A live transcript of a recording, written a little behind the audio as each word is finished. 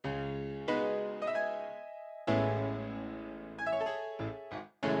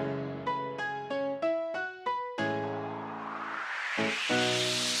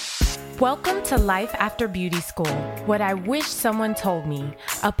Welcome to Life After Beauty School, What I Wish Someone Told Me,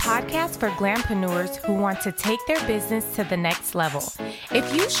 a podcast for glampreneurs who want to take their business to the next level.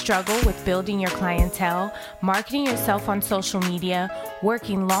 If you struggle with building your clientele, marketing yourself on social media,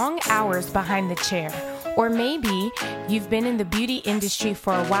 working long hours behind the chair, or maybe you've been in the beauty industry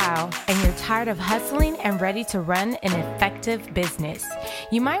for a while and you're tired of hustling and ready to run an effective business,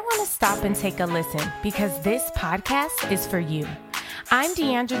 you might want to stop and take a listen because this podcast is for you. I'm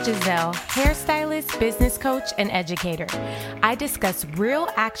Deandra Giselle, hairstylist, business coach, and educator. I discuss real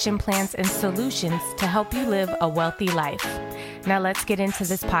action plans and solutions to help you live a wealthy life. Now let's get into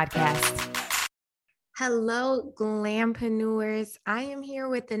this podcast. Hello, glampreneurs. I am here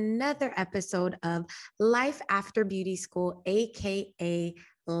with another episode of Life After Beauty School, aka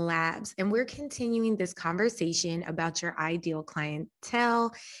Labs. And we're continuing this conversation about your ideal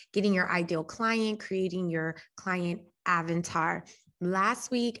clientele, getting your ideal client, creating your client avatar. Last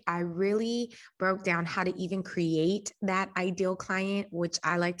week, I really broke down how to even create that ideal client, which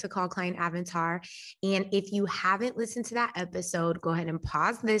I like to call client avatar. And if you haven't listened to that episode, go ahead and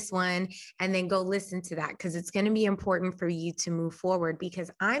pause this one and then go listen to that because it's going to be important for you to move forward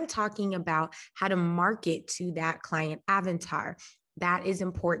because I'm talking about how to market to that client avatar. That is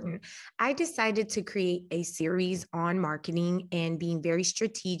important. I decided to create a series on marketing and being very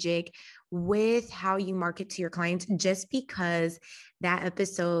strategic with how you market to your clients just because that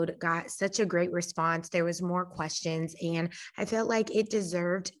episode got such a great response. There was more questions and I felt like it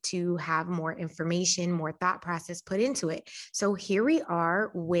deserved to have more information, more thought process put into it. So here we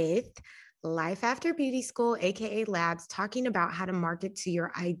are with Life After Beauty School, aka Labs, talking about how to market to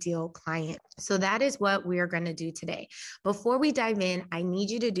your ideal client. So that is what we are going to do today. Before we dive in, I need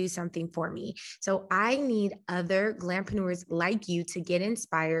you to do something for me. So I need other glampreneurs like you to get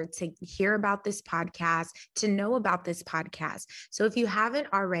inspired, to hear about this podcast, to know about this podcast. So if you haven't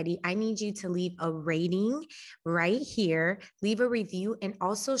already, I need you to leave a rating right here, leave a review, and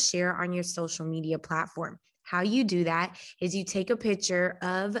also share on your social media platform. How you do that is you take a picture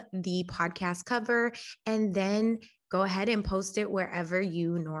of the podcast cover and then go ahead and post it wherever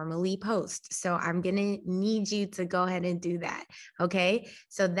you normally post. So I'm going to need you to go ahead and do that. Okay.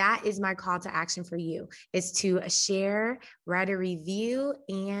 So that is my call to action for you is to share, write a review,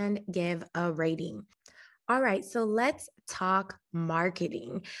 and give a rating. All right, so let's talk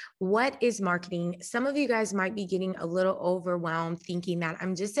marketing. What is marketing? Some of you guys might be getting a little overwhelmed thinking that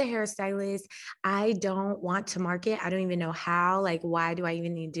I'm just a hairstylist. I don't want to market. I don't even know how. Like, why do I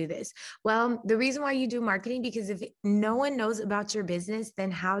even need to do this? Well, the reason why you do marketing, because if no one knows about your business,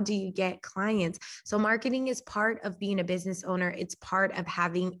 then how do you get clients? So marketing is part of being a business owner. It's part of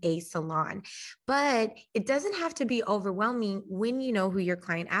having a salon, but it doesn't have to be overwhelming when you know who your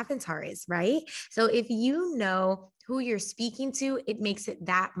client avatar is, right? So if you know who you're speaking to, it makes it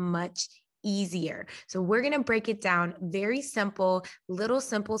that much easier. So we're going to break it down very simple, little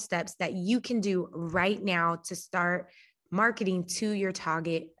simple steps that you can do right now to start marketing to your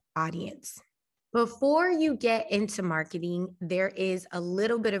target audience. Before you get into marketing, there is a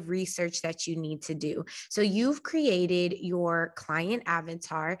little bit of research that you need to do. So you've created your client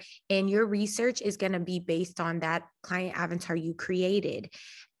avatar and your research is going to be based on that client avatar you created.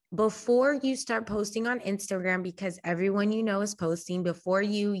 Before you start posting on Instagram, because everyone you know is posting, before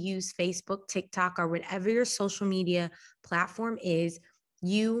you use Facebook, TikTok, or whatever your social media platform is,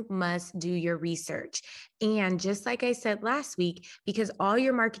 you must do your research. And just like I said last week, because all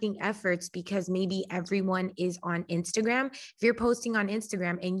your marketing efforts, because maybe everyone is on Instagram, if you're posting on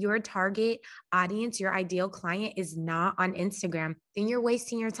Instagram and your target audience, your ideal client is not on Instagram, then you're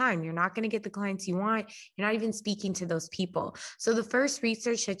wasting your time. You're not going to get the clients you want. You're not even speaking to those people. So the first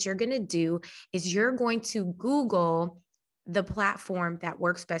research that you're going to do is you're going to Google the platform that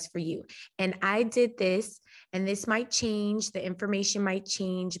works best for you. And I did this, and this might change. The information might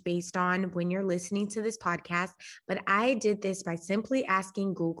change based on when you're listening to this podcast. But I did this by simply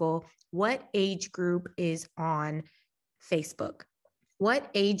asking Google, what age group is on Facebook?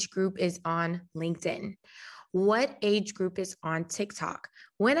 What age group is on LinkedIn? What age group is on TikTok?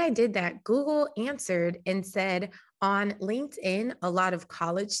 When I did that, Google answered and said, on LinkedIn, a lot of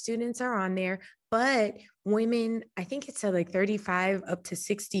college students are on there, but women, I think it said like 35 up to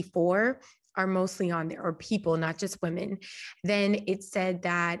 64 are mostly on there, or people, not just women. Then it said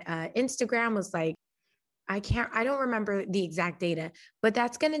that Instagram was like, I don't remember the exact data, but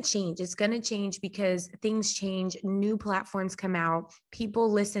that's going to change. It's going to change because things change, new platforms come out,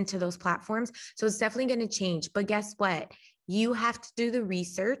 people listen to those platforms. So it's definitely going to change. But guess what? You have to do the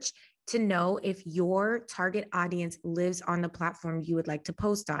research. to know if your target audience lives on the platform you would like to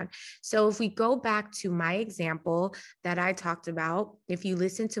post on. So if we go back to my example that I talked about, if you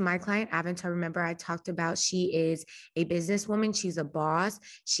listen to my client avatar, remember I talked about she is a businesswoman, she's a boss,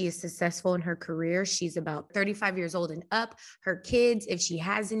 she is successful in her career, she's about 35 years old and up. Her kids, if she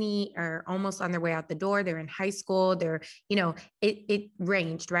has any, are almost on their way out the door, they're in high school, they're, it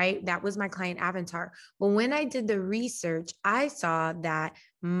ranged, right? That was my client avatar. Well, when I did the research, I saw that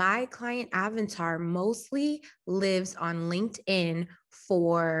my client avatar mostly lives on LinkedIn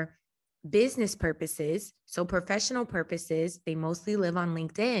for business purposes. So professional purposes, they mostly live on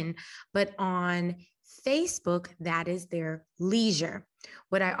LinkedIn, but on Facebook, that is their leisure.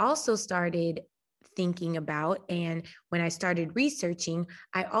 What I also started thinking about, and when I started researching,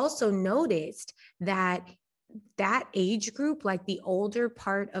 I also noticed that age group, like the older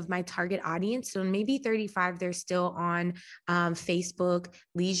part of my target audience, so maybe 35, they're still on Facebook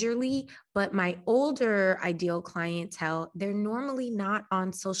leisurely, but my older ideal clientele, they're normally not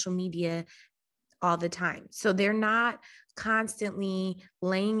on social media all the time. So they're not constantly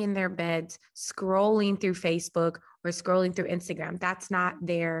laying in their beds, scrolling through Facebook or scrolling through Instagram. That's not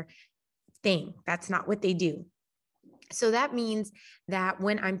their thing. That's not what they do. So that means that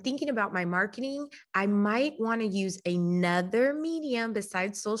when I'm thinking about my marketing, I might want to use another medium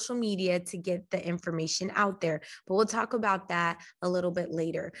besides social media to get the information out there. But we'll talk about that a little bit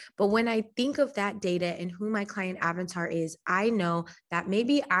later. But when I think of that data and who my client avatar is, I know that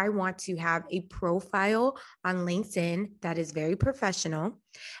maybe I want to have a profile on LinkedIn that is very professional.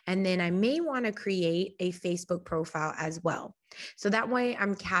 And then I may want to create a Facebook profile as well. So that way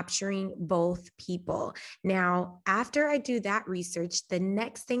I'm capturing both people. Now, after I do that research, the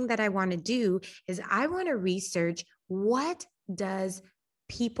next thing that I want to do is I want to research what does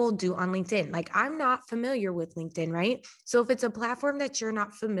people do on LinkedIn. Like I'm not familiar with LinkedIn, right? So if it's a platform that you're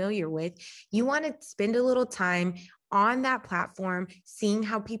not familiar with, you want to spend a little time on that platform, seeing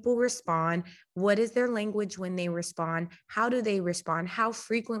how people respond. What is their language when they respond? How do they respond? How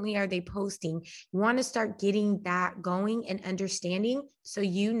frequently are they posting? You want to start getting that going and understanding so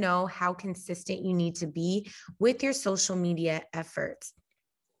you know how consistent you need to be with your social media efforts.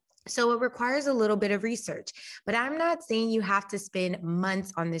 So it requires a little bit of research, but I'm not saying you have to spend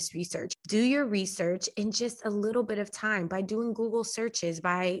months on this research. Do your research in just a little bit of time by doing Google searches,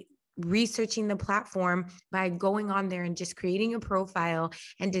 by researching the platform, by going on there and just creating a profile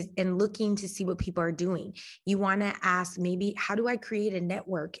and looking to see what people are doing. You want to ask maybe, how do I create a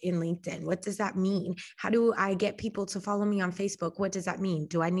network in LinkedIn? What does that mean? How do I get people to follow me on Facebook? What does that mean?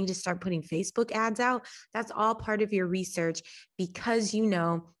 Do I need to start putting Facebook ads out? That's all part of your research because you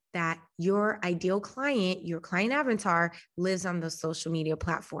know that your ideal client, your client avatar lives on those social media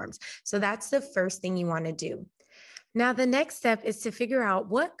platforms. So that's the first thing you want to do. Now, the next step is to figure out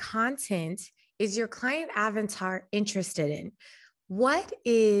what content is your client avatar interested in. What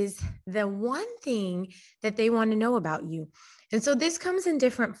is the one thing that they want to know about you? And so this comes in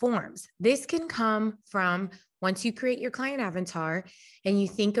different forms. This can come from once you create your client avatar and you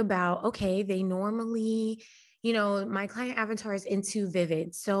think about, okay, they normally, my client avatar is into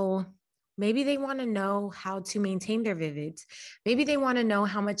Vivid. So maybe they want to know how to maintain their Vivids. Maybe they want to know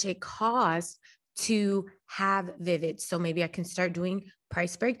how much it costs to have Vivid. So maybe I can start doing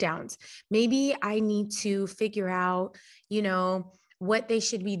price breakdowns. Maybe I need to figure out, what they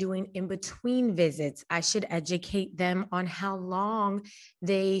should be doing in between visits. I should educate them on how long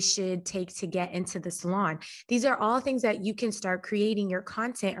they should take to get into the salon. These are all things that you can start creating your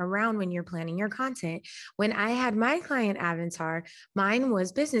content around when you're planning your content. When I had my client avatar, mine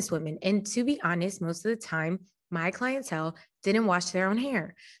was businesswomen. And to be honest, most of the time, my clientele didn't wash their own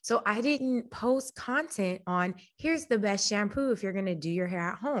hair. So I didn't post content on here's the best shampoo if you're going to do your hair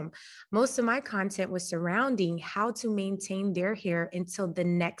at home. Most of my content was surrounding how to maintain their hair until the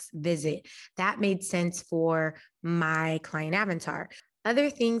next visit. That made sense for my client avatar. Other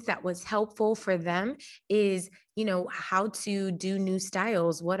things that was helpful for them is, how to do new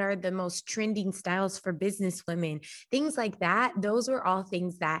styles. What are the most trending styles for business women? Things like that. Those were all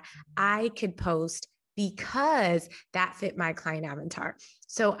things that I could post because that fit my client avatar.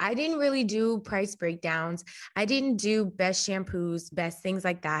 So I didn't really do price breakdowns. I didn't do best shampoos, best things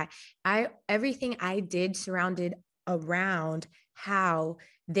like that. Everything I did surrounded around how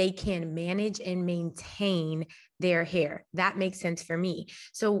they can manage and maintain their hair. That makes sense for me.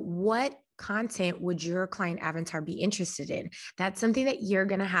 So what content would your client avatar be interested in? That's something that you're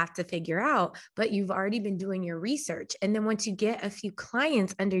going to have to figure out, but you've already been doing your research. And then once you get a few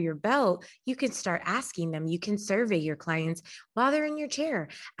clients under your belt, you can start asking them. You can survey your clients while they're in your chair.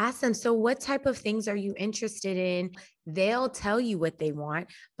 Ask them, so what type of things are you interested in? they'll tell you what they want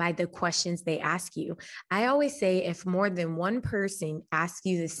by the questions they ask you. I always say if more than one person asks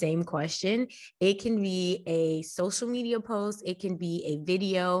you the same question, it can be a social media post, it can be a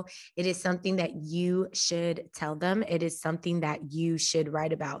video. It is something that you should tell them. It is something that you should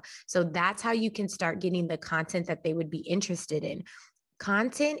write about. So that's how you can start getting the content that they would be interested in.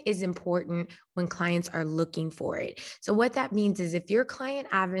 Content is important when clients are looking for it. So what that means is if your client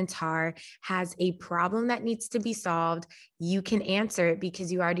avatar has a problem that needs to be solved, you can answer it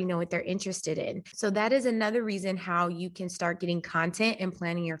because you already know what they're interested in. So that is another reason how you can start getting content and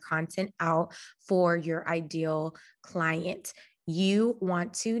planning your content out for your ideal client. You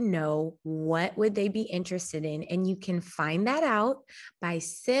want to know what would they be interested in, and you can find that out by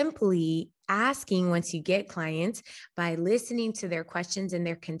simply asking once you get clients, by listening to their questions and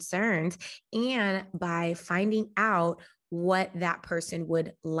their concerns, and by finding out what that person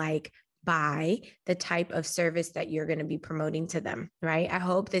would like by the type of service that you're going to be promoting to them, right? I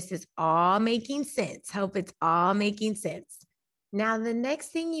hope this is all making sense. Hope it's all making sense. Now, the next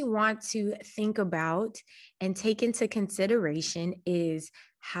thing you want to think about and take into consideration is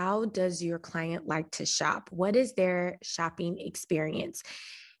how does your client like to shop? What is their shopping experience?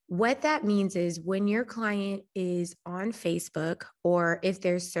 What that means is when your client is on Facebook or if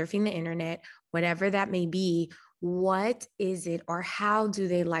they're surfing the internet, whatever that may be, what is it or how do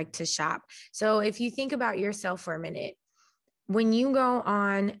they like to shop? So if you think about yourself for a minute, when you go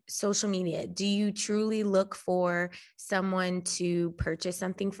on social media, do you truly look for someone to purchase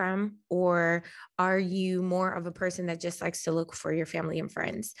something from? Or are you more of a person that just likes to look for your family and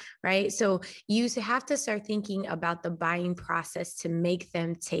friends, right? So you have to start thinking about the buying process to make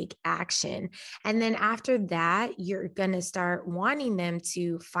them take action. And then after that, you're going to start wanting them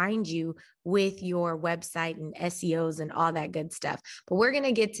to find you with your website and SEOs and all that good stuff. But we're going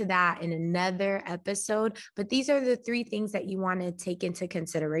to get to that in another episode. But these are the three things that you want to take into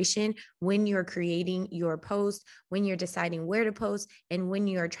consideration when you're creating your post, when you're deciding where to post, and when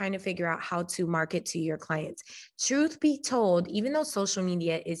you're trying to figure out how to market to your clients. Truth be told, even though social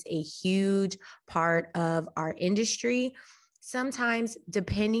media is a huge part of our industry, sometimes,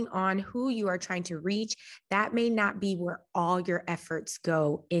 depending on who you are trying to reach, that may not be where all your efforts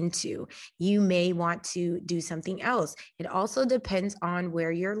go into. You may want to do something else. It also depends on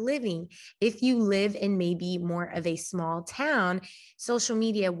where you're living. If you live in maybe more of a small town, social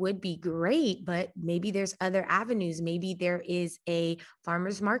media would be great, but maybe there's other avenues. Maybe there is a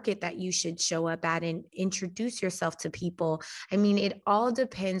farmer's market that you should show up at and introduce yourself to people. I mean, it all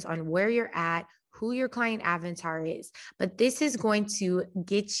depends on where you're at, who your client avatar is. But this is going to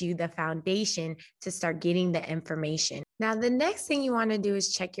get you the foundation to start getting the information. Now, the next thing you want to do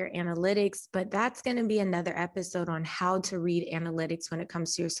is check your analytics, but that's going to be another episode on how to read analytics when it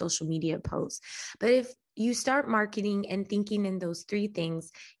comes to your social media posts. But if you start marketing and thinking in those three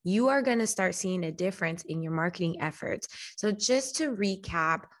things, you are going to start seeing a difference in your marketing efforts. So just to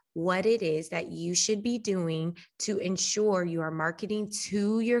recap, what it is that you should be doing to ensure you are marketing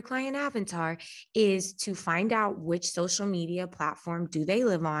to your client avatar is to find out which social media platform do they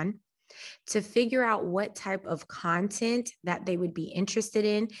live on, to figure out what type of content that they would be interested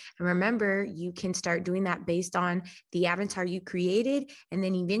in. And remember, you can start doing that based on the avatar you created. And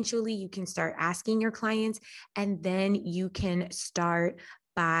then eventually you can start asking your clients, and then you can start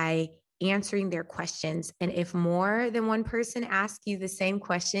by answering their questions. And if more than one person asks you the same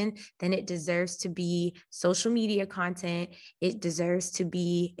question, then it deserves to be social media content. It deserves to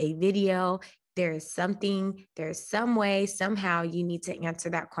be a video. There's some way, somehow you need to answer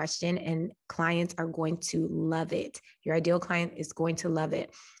that question, and clients are going to love it. Your ideal client is going to love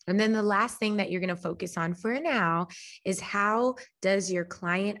it. And then the last thing that you're going to focus on for now is how does your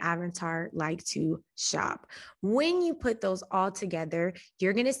client avatar like to shop? When you put those all together,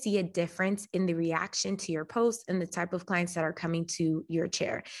 you're going to see a difference in the reaction to your post and the type of clients that are coming to your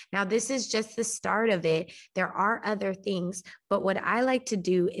chair. Now, this is just the start of it. There are other things, but what I like to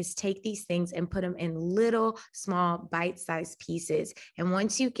do is take these things and put them in little, small, bite-sized pieces. And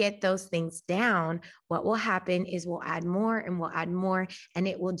once you get those things down, what will happen is we'll add more and we'll add more, and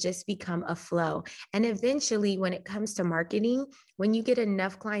it will just become a flow. And eventually, when it comes to marketing, when you get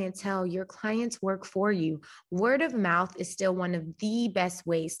enough clientele, your clients work for you. Word of mouth is still one of the best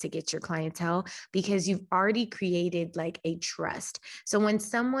ways to get your clientele because you've already created like a trust. So when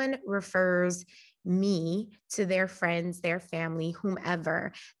someone refers me to their friends, their family,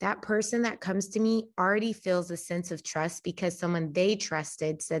 whomever, that person that comes to me already feels a sense of trust because someone they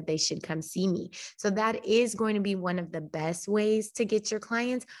trusted said they should come see me. So that is going to be one of the best ways to get your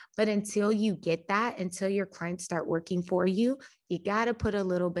clients. But until you get that, until your clients start working for you, you got to put a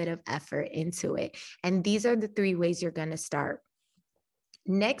little bit of effort into it. And these are the 3 ways you're going to start.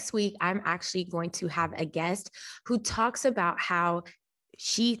 Next week, I'm actually going to have a guest who talks about how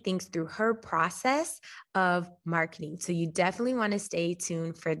she thinks through her process of marketing. So you definitely want to stay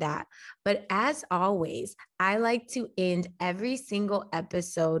tuned for that. But as always, I like to end every single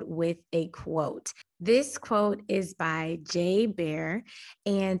episode with a quote. This quote is by Jay Baer,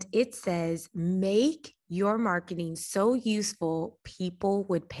 and it says, "Make your marketing so useful, people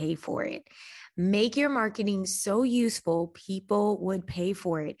would pay for it." Make your marketing so useful, people would pay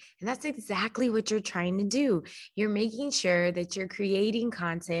for it. And that's exactly what you're trying to do. You're making sure that you're creating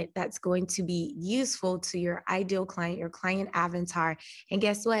content that's going to be useful to your ideal client, your client avatar. And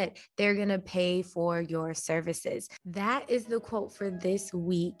guess what? They're going to pay for your services. That is the quote for this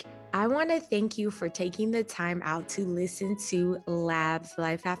week. I want to thank you for taking the time out to listen to Labs,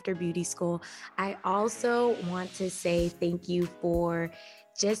 Life After Beauty School. I also want to say thank you for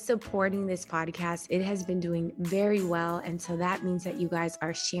just supporting this podcast. It has been doing very well. And so that means that you guys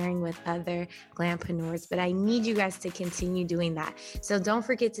are sharing with other glampreneurs, but I need you guys to continue doing that. So don't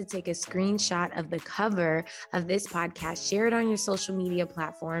forget to take a screenshot of the cover of this podcast, share it on your social media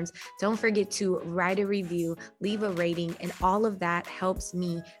platforms. Don't forget to write a review, leave a rating, and all of that helps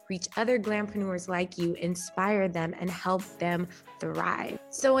me reach other glampreneurs like you, inspire them, and help them thrive.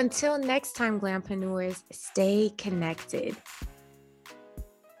 So until next time, glampreneurs, stay connected.